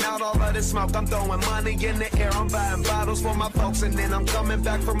letting out all of this smoke. I'm throwing money in the air, I'm buying bottles for my folks, and then I'm coming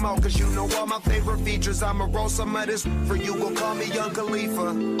back for more. Cause you know all my favorite features, I'ma roll some of this for you. Go call me Young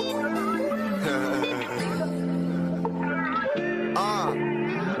Khalifa.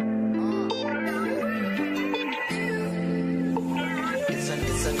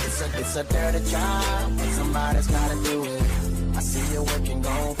 It's a dirty job, but somebody's gotta do it. I see you working,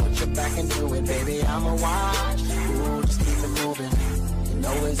 gon' put your back into it. Baby, I'ma watch, ooh, just keep it moving. You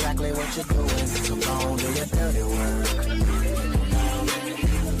know exactly what you're doing, so gon' do your dirty work.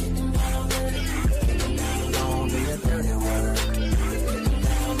 Gon' do your dirty work.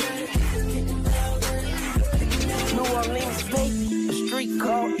 New Orleans, baby, a street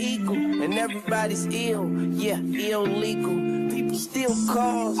called Eagle, and everybody's ill, yeah, illegal. People steal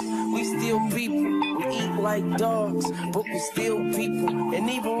cars, we still people. We eat like dogs, but we still people. And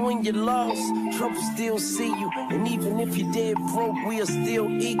even when you're lost, trouble still see you. And even if you're dead broke, we are still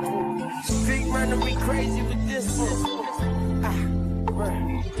equal. Street running me crazy with this one.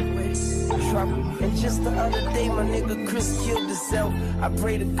 Trouble. And just the other day, my nigga Chris killed himself. I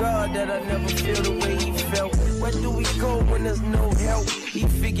pray to God that I never feel the way he felt. Where do we go when there's no help? He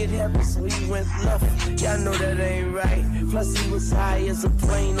figured heaven, so he went left. Y'all know that ain't right. Plus he was high as a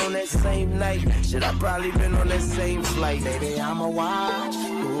plane on that same night. Should I probably been on that same flight? Baby, I'ma watch,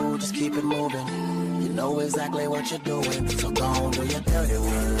 ooh, just keep it moving. You know exactly what you're doing, so gon' do your dirty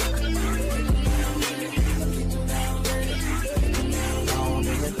work. Gon'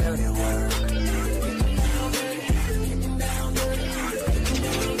 do your dirty work.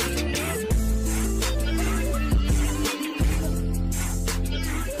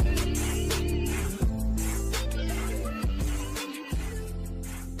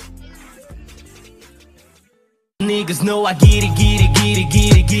 Niggas know I get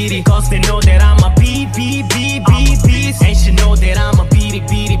it, cause they know that I'm a beast. And she know that I'm a beat it.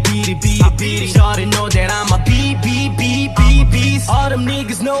 Shawty know that I'm a beast. All them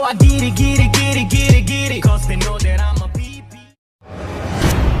niggas know I get it, cause they know that I'm a beast.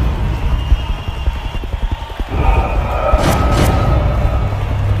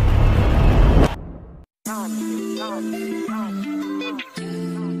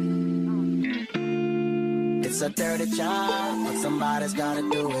 It's a dirty job, but somebody's gotta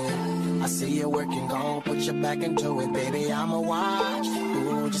do it. I see you working, gon' put your back into it. Baby, I'ma watch,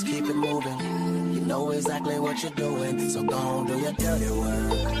 ooh, just keep it moving. You know exactly what you're doing, so gon' do your dirty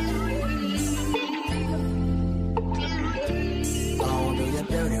work. Gon' do your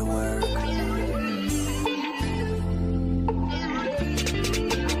dirty work.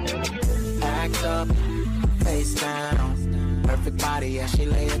 Act up, face down. Perfect body as she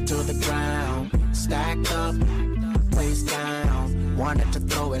lay it to the ground. Stacked up, face down. Wanted to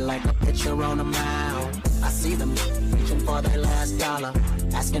throw it like a pitcher on a mound. I see them reaching for their last dollar,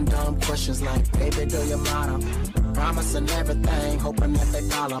 asking dumb questions like, baby, do you model? Promising everything, hoping that they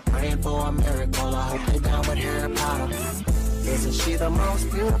follow. Praying for a miracle, I hope they down with Harry Potter. Isn't she the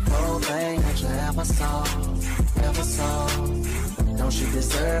most beautiful thing that you ever saw? Ever saw? Don't she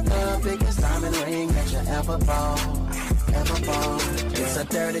deserve the biggest diamond ring that you ever bought? Ever bought? It's a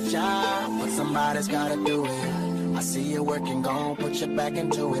dirty job, but somebody's gotta do it. I see you working, gon' put your back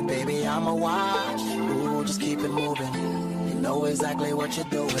into it. Baby, I'ma watch, ooh, just keep it moving. You know exactly what you're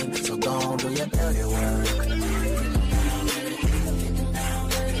doing, so gon' do your dirty work.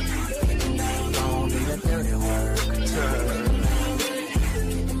 Gon' do your dirty work.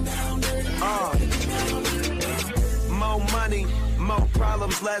 More money, more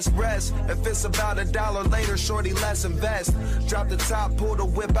problems, less rest. If it's about $1 later, shorty, let's invest. Drop the top, pull the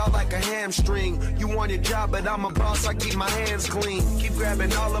whip out like a hamstring. You want your job, but I'm a boss, I keep my hands clean. Keep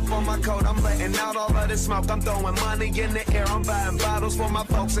grabbing all up on my coat, I'm letting out all of this smoke. I'm throwing money in the air, I'm buying bottles for my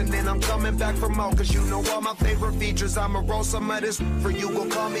folks, and then I'm coming back for more. Cause you know all my favorite features, I'ma roll some of this for you. Go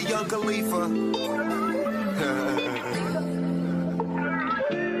call me Young Khalifa.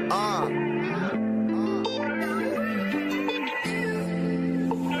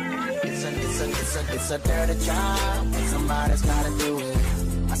 It's a dirty job, but somebody's gotta do it.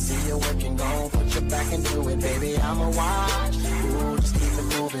 I see you working, gon' put your back into it. Baby, I'ma watch, ooh, just keep it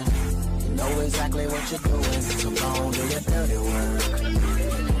moving. You know exactly what you're doing, so gon' do your dirty work.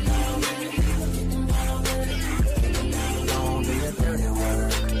 Gon' do your dirty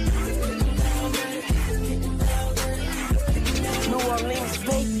work. New Orleans,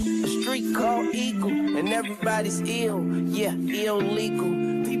 baby, a street called Eagle, and everybody's ill, yeah, illegal.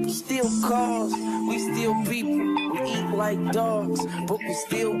 People steal cars, we steal people. We eat like dogs, but we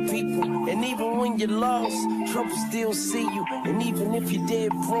still people. And even when you're lost, trouble still see you. And even if you're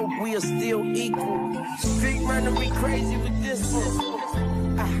dead broke, we are still equal. Street running me crazy with this one.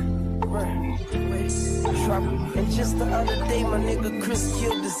 Trouble. And just the other day, my nigga Chris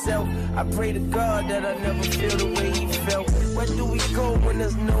killed himself. I pray to God that I never feel the way he felt. Where do we go when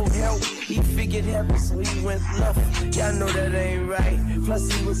there's no help? He figured heaven, so he went left. Y'all know that ain't right. Plus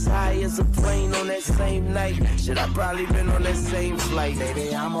he was high as a plane on that same night. Should I probably been on that same flight?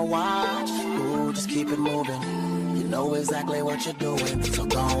 Baby, I'ma watch. Ooh, just keep it moving. You know exactly what you're doing, so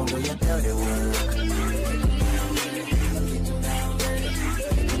go on, do your dirty work.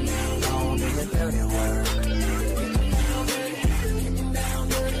 Go on, do your dirty work.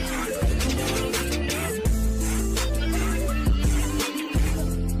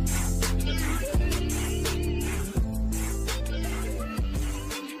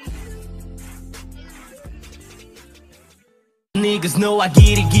 Niggas know I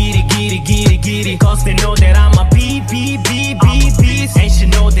get it, cause they know that I'm a beast. And she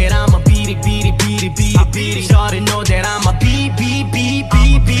know that I'm a beat it. Shorty know that I'm a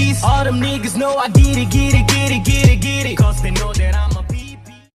beast. All them niggas know I get it, cause they know that I'm a beast.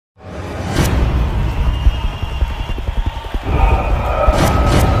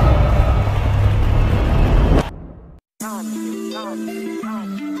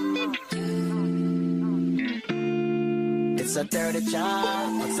 It's a dirty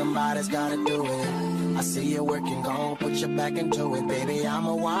job, but somebody's gotta do it. I see you working, gon' put your back into it. Baby,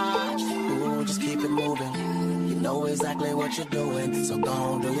 I'ma watch. Ooh, just keep it moving. You know exactly what you're doing, so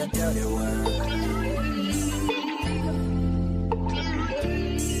gon' do your dirty work.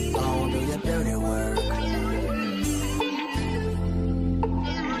 Gon' do your dirty work.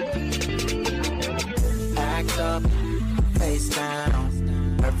 Act up, face down.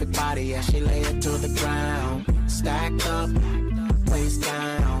 Perfect body as she lay it to the ground. Stacked up, waist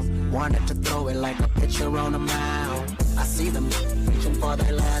down. Wanted to throw it like a pitcher on a mound. I see them reaching for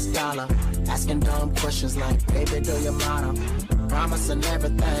their last dollar, asking dumb questions like, baby, do you matter? Promising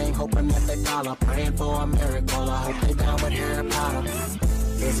everything, hoping that they follow. Praying for a miracle, I hope they down with Harry Potter.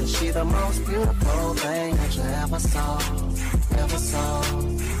 Isn't she the most beautiful thing that you ever saw? Ever saw?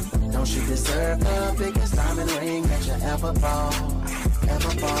 Don't she deserve the biggest diamond ring that you ever bought?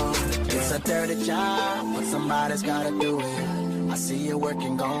 It's a dirty job, but somebody's gotta do it. I see you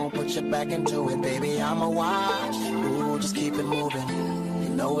working, gon' put your back into it. Baby, I'ma watch. Ooh, just keep it moving. You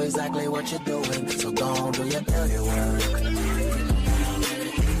know exactly what you're doing, so gon' do your dirty work.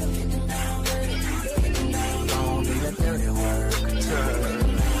 Gon' do your dirty work.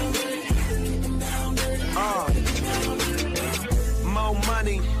 More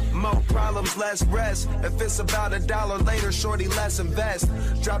money, more problems, less rest. If it's about $1 later, shorty, less invest.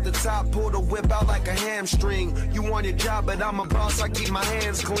 Drop the top, pull the whip out like a hamstring. You want your job, but I'm a boss, I keep my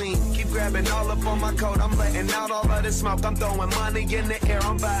hands clean. Keep grabbing all up on my coat, I'm letting out all of this smoke. I'm throwing money in the air,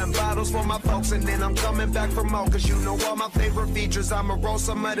 I'm buying bottles for my folks. And then I'm coming back for more, cause you know all my favorite features. I'ma roll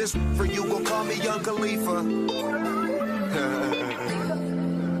some of this for you, gon' call me Young Khalifa.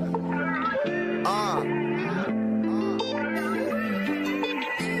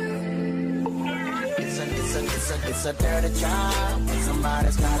 It's a dirty job, but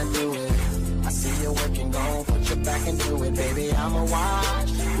somebody's gotta do it. I see you working, gon' put your back into it. Baby, I'ma watch.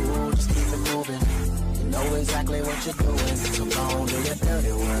 Ooh, just keep it moving. You know exactly what you're doing, so gon' do your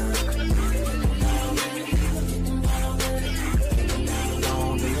dirty work.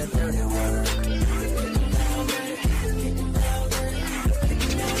 Gon' do your dirty work.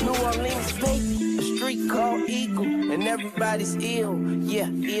 New Orleans fake, a street called Eagle, and everybody's ill, yeah,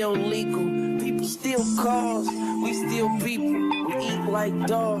 illegal. People steal cars, we still people. We eat like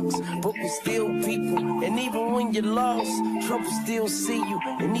dogs, but we still people. And even when you're lost, trouble still see you.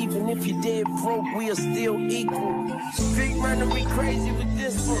 And even if you're dead broke, we are still equal. Street running me crazy with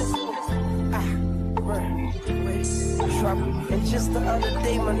this one. Trouble. And just the other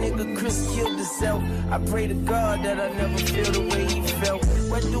day, my nigga Chris killed himself. I pray to God that I never feel the way he felt.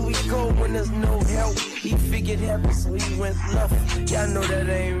 Where do we go when there's no help? He figured heaven, so he went left. Y'all know that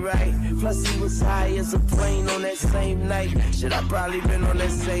ain't right. Plus he was high as a plane on that same night. Should I probably been on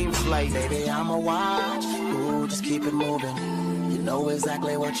that same flight? Baby, I'ma watch. Ooh, just keep it moving. You know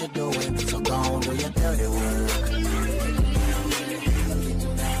exactly what you're doing, so gon' do your dirty work.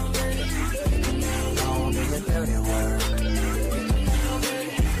 Gon' do your dirty work.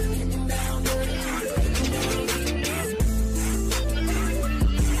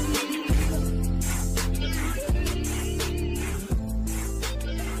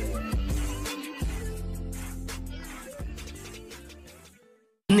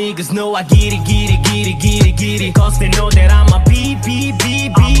 niggas know I get it, get it, get it, get it, get it. Cause they know that I'm a beast.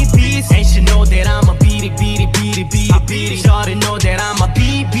 And she know that I'm a beat it, beat it, beat it, beat it, beat it. Shawty know that I'm a beast.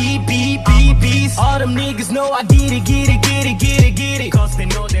 All them niggas know I get it, get it, get it, get it, get it. Cause they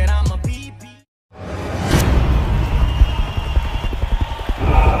know that I'm a beast.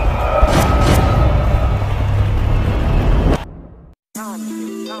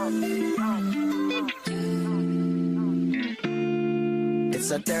 It's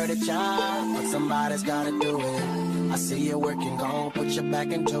a dirty job, but somebody's gotta do it. I see you working, gon' put your back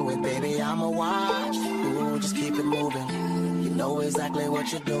into it. Baby, I'ma watch, ooh, just keep it moving. You know exactly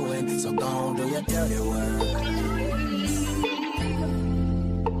what you're doing, so gon' do your dirty work.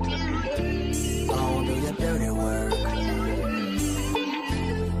 Gon' do your dirty work.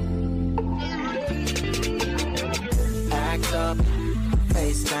 Act up,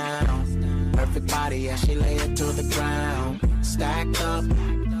 face down, perfect body as she lay it to the ground. Stacked up,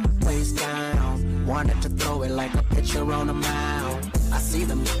 waist down, wanted to throw it like a pitcher on a mound. I see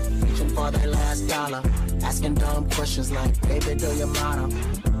them reaching for their last dollar, asking dumb questions like, baby, do you model?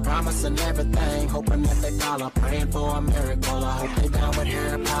 Promising everything, hoping that they follow, praying for a miracle. I hope they down with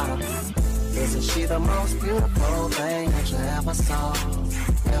Harry Potter. Isn't she the most beautiful thing that you ever saw,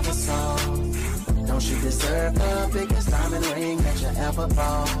 ever saw? Don't she deserve the biggest diamond ring that you ever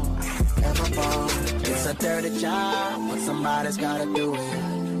bought, ever bought? It's a dirty job, but somebody's gotta do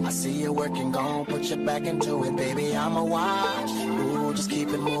it. I see you working, gon' put your back into it. Baby, I'ma watch, ooh, just keep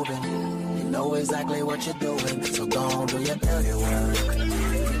it moving. You know exactly what you're doing, so gon' do your dirty work.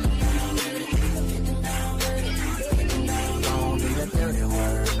 Gon' do your dirty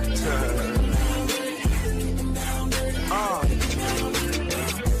work.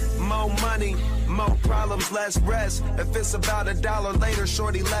 More money, more problems, less rest. If it's about $1 later,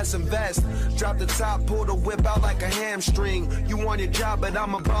 shorty, less invest. Drop the top, pull the whip out like a hamstring. You want your job, but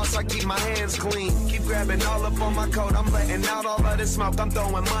I'm a boss, I keep my hands clean. Keep grabbing all up on my coat, I'm letting out all of this smoke. I'm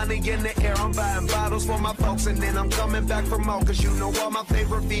throwing money in the air, I'm buying bottles for my folks. And then I'm coming back for more, cause you know all my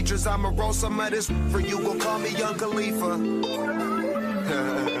favorite features. I'ma roll some of this for you, go call me Young Khalifa.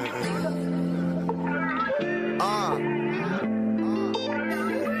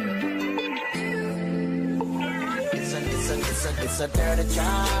 It's a dirty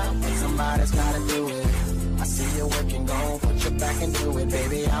job, but somebody's gotta do it. I see you working, gon' put your back into it.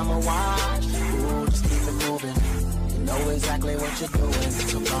 Baby, I'ma watch, ooh, just keep it moving. You know exactly what you're doing,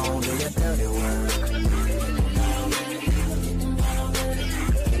 so gon' do your dirty work.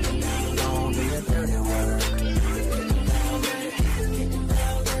 Gon' do your dirty work.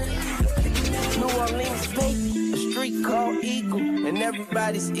 New Orleans fake, a street called Eagle, and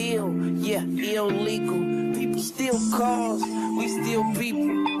everybody's ill, yeah, illegal. People steal cars, we steal people.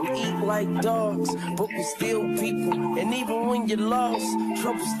 We eat like dogs, but we still people. And even when you're lost,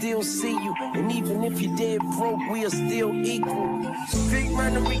 trouble still see you. And even if you're dead broke, we are still equal. Street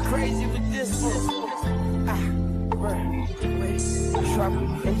running me crazy with this one. Trouble.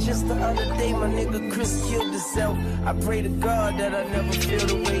 And just the other day, my nigga Chris killed himself. I pray to God that I never feel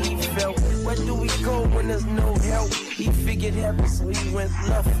the way he felt. Where do we go when there's no help? He figured heaven, so he went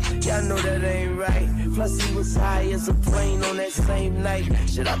left. Y'all know that ain't right. Plus he was high as a plane on that same night.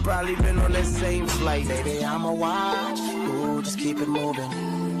 Should I probably been on that same flight? Baby, I'ma watch, ooh, just keep it moving.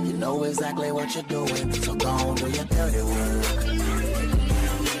 You know exactly what you're doing, so gon' do your dirty work.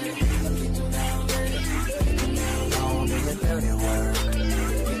 Gon' do your dirty work.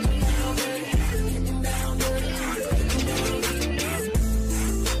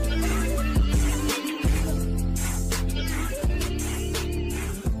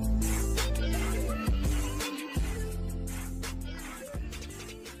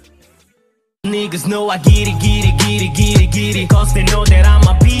 Niggas know I get it, get it, get it, get it, get it. Cause they know that I'm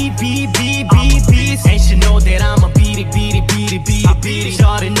a beast. And she know that I'm a beat it, beat it, beat it, beat it, beat it.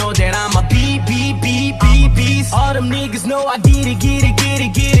 Shawty know that I'm a beast. All them niggas know I get it, get it, get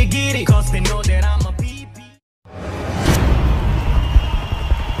it, get it, get it. Cause they know that I'm a beast.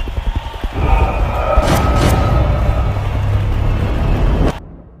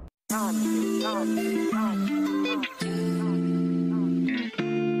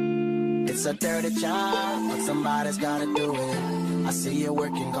 It's a dirty job, but somebody's gotta do it. I see you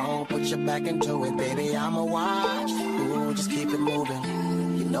working, gon' put your back into it. Baby, I'ma watch, ooh, just keep it moving.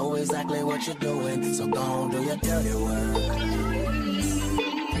 You know exactly what you're doing, so gon' do your dirty work.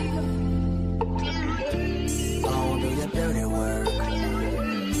 Gon' do your dirty work.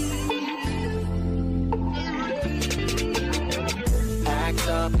 Act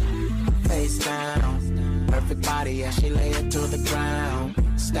up, face down, perfect body as she lay it to the ground.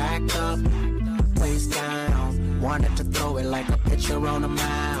 Stacked up, waist down, wanted to throw it like a pitcher on a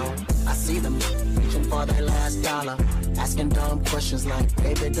mound. I see them reaching for their last dollar, asking dumb questions like,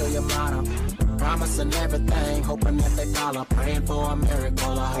 baby, do you model? Promising everything, hoping that they follow, praying for a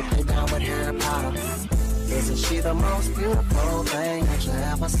miracle. I hope they down with Harry Potter. Isn't she the most beautiful thing that you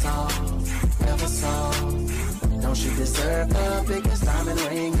ever saw? Ever saw? Don't she deserve the biggest diamond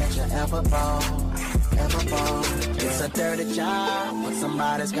ring that you ever bought? Ever bought? It's a dirty job, but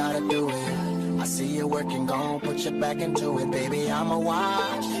somebody's gotta do it. I see you working, gon' put your back into it, baby. I'ma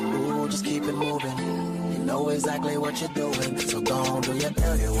watch. Ooh, just keep it moving. You know exactly what you're doing, so gon' do your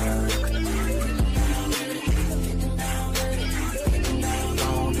dirty work.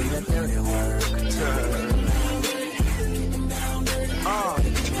 Gon' do your dirty work.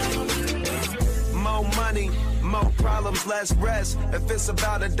 More money, more problems, less rest. If it's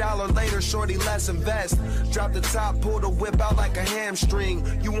about $1 later, shorty, less invest. Drop the top, pull the whip out like a hamstring.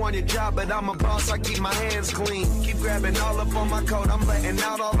 You want your job, but I'm a boss, I keep my hands clean. Keep grabbing all up on my coat, I'm letting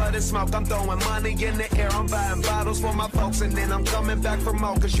out all of this smoke. I'm throwing money in the air, I'm buying bottles for my folks, and then I'm coming back for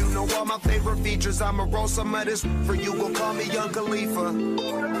more. Cause you know all my favorite features, I'ma roll some of this for you. Will call me Young Khalifa.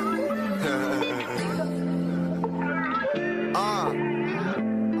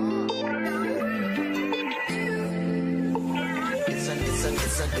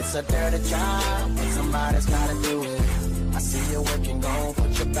 It's a dirty job, but somebody's gotta do it. I see you working, gon'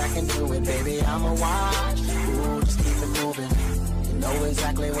 put your back into it, baby. I'ma watch. Ooh, just keep it moving. You know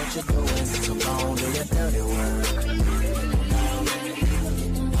exactly what you're doing, so gon' do your dirty work.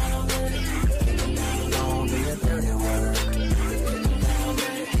 Gon' do your dirty work.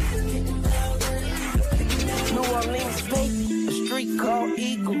 New Orleans fake, a street called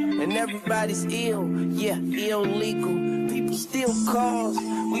Eagle, and everybody's ill, yeah, illegal. People steal cars,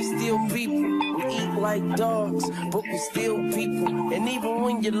 we still people. We eat like dogs, but we still people. And even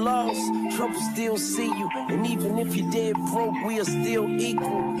when you're lost, trouble still see you. And even if you're dead broke, we are still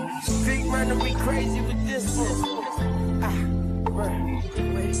equal. Street running me crazy with this one.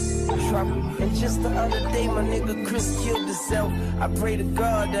 Trouble. And just the other day, my nigga Chris killed himself. I pray to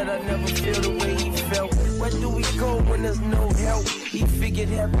God that I never feel the way he felt. Where do we go when there's no help? He figured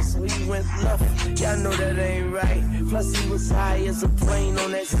heaven, so he went left. Y'all know that ain't right. Plus he was high as a plane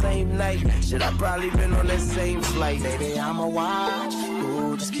on that same night. Should I probably been on that same flight? Baby, I'ma watch.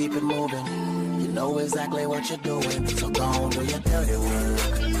 Ooh, just keep it moving. You know exactly what you're doing, so gon' do your dirty work.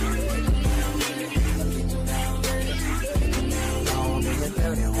 Gon' do your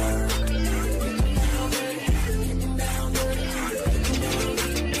dirty work.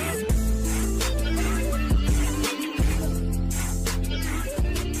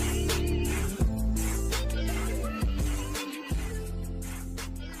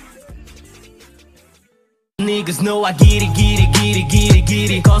 Niggas know I get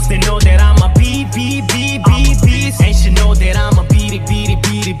it, cause they know that I'm a beast. And she know that I'm a beat it.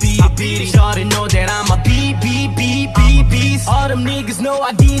 Shorty know that I'm a beast. All them niggas know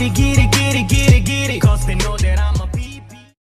I get it, cause they know that I'm a